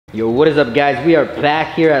Yo, what is up, guys? We are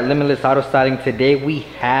back here at Limitless Auto Styling. Today we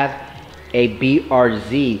have a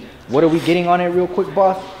BRZ. What are we getting on it real quick,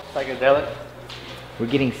 boss? Psychedelic. We're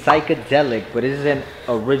getting psychedelic, but it isn't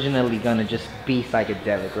originally gonna just be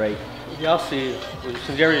psychedelic, right? Y'all see,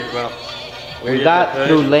 since you already well, we got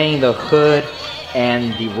through laying the hood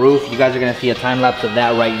and the roof. You guys are gonna see a time lapse of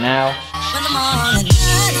that right now.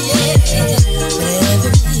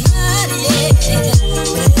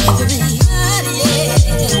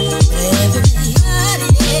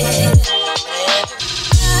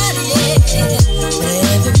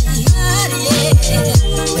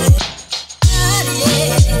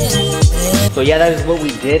 So yeah, that is what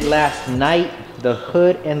we did last night. The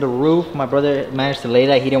hood and the roof, my brother managed to lay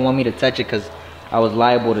that. He didn't want me to touch it because I was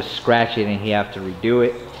liable to scratch it and he have to redo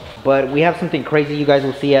it. But we have something crazy you guys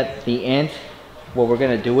will see at the end. What we're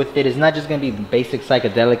gonna do with it is not just gonna be basic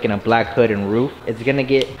psychedelic and a black hood and roof. It's gonna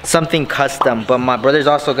get something custom, but my brother's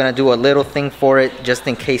also gonna do a little thing for it just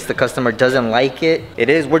in case the customer doesn't like it.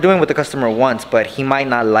 We're doing what the customer wants, but he might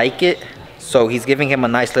not like it. So he's giving him a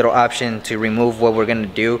nice little option to remove what we're gonna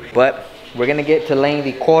do. But we're gonna get to laying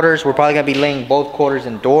the quarters. We're probably gonna be laying both quarters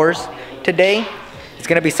and doors today. It's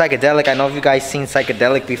gonna be psychedelic. I know you guys seen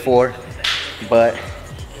psychedelic before, but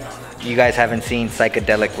you guys haven't seen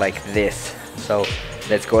psychedelic like this. So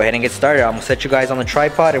let's go ahead and get started. I'm gonna set you guys on the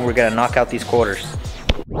tripod and we're gonna knock out these quarters.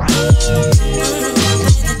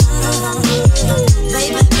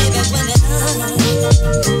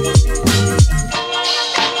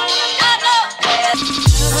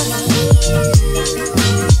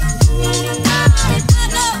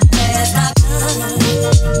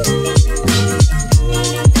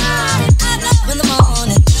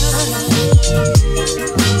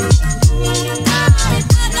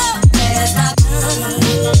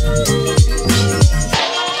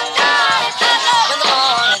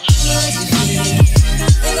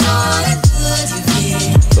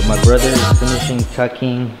 Brother is finishing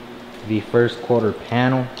tucking the first quarter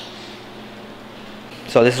panel.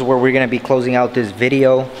 So this is where we're gonna be closing out this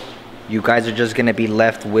video. You guys are just gonna be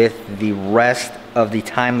left with the rest of the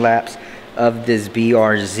time lapse of this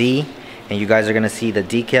BRZ, and you guys are gonna see the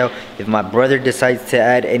decal. If my brother decides to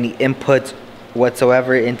add any inputs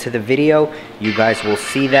whatsoever into the video, you guys will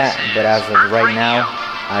see that. But as of right now,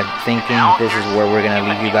 I'm thinking this is where we're gonna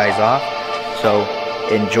leave you guys off. So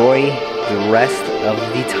enjoy the rest of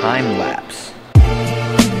the time lapse.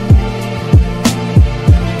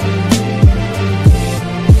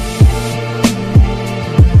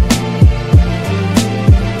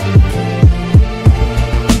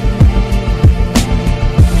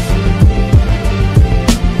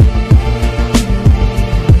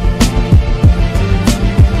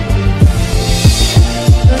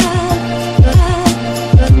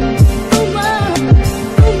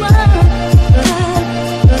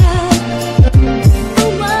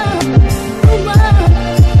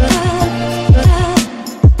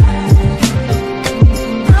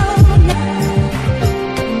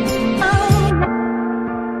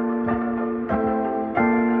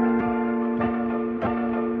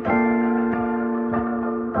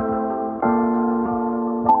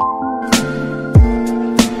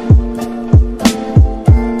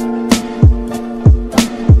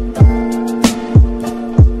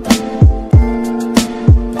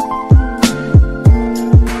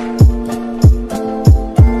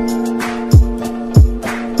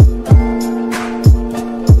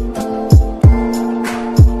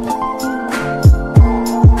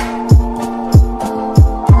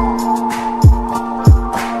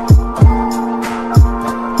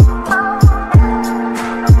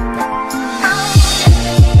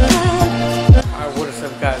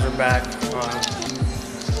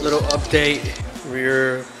 Little update,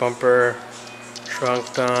 rear bumper,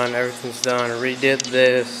 trunk done, everything's done. Redid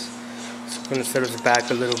this. So I'm gonna set us back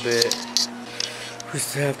a little bit. We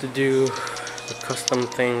still have to do the custom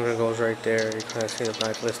thing that goes right there. You kind of see the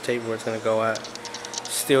Limitless tape where it's gonna go at.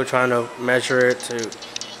 Still trying to measure it to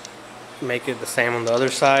make it the same on the other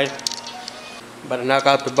side. About to knock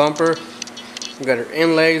out the bumper. We got our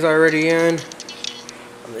inlays already in.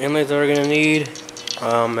 The inlays that we're gonna need.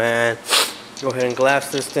 Oh man. Go ahead and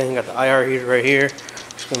glass this thing. Got the IR heater right here.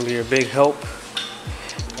 It's gonna be a big help.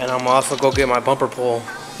 And I'm also go get my bumper pull,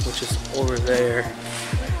 which is over there.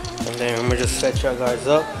 And then I'm gonna just set y'all guys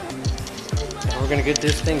up. And we're gonna get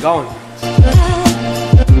this thing going.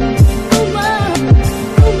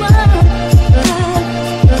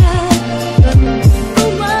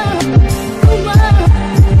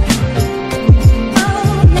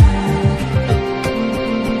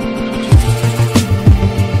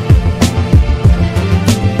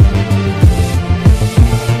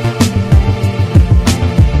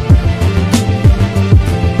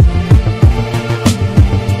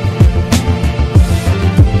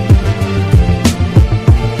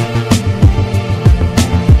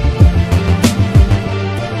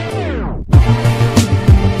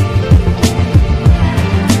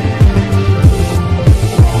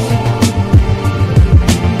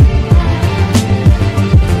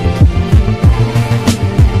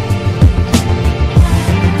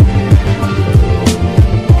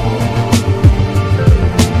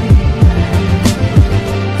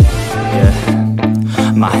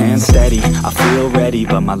 stand steady, I feel ready,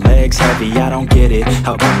 but my legs heavy, I don't get it.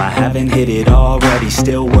 How come I haven't hit it already?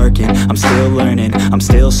 Still working, I'm still learning, I'm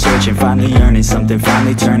still searching, finally earning something,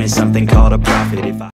 finally turning something called a profit. If I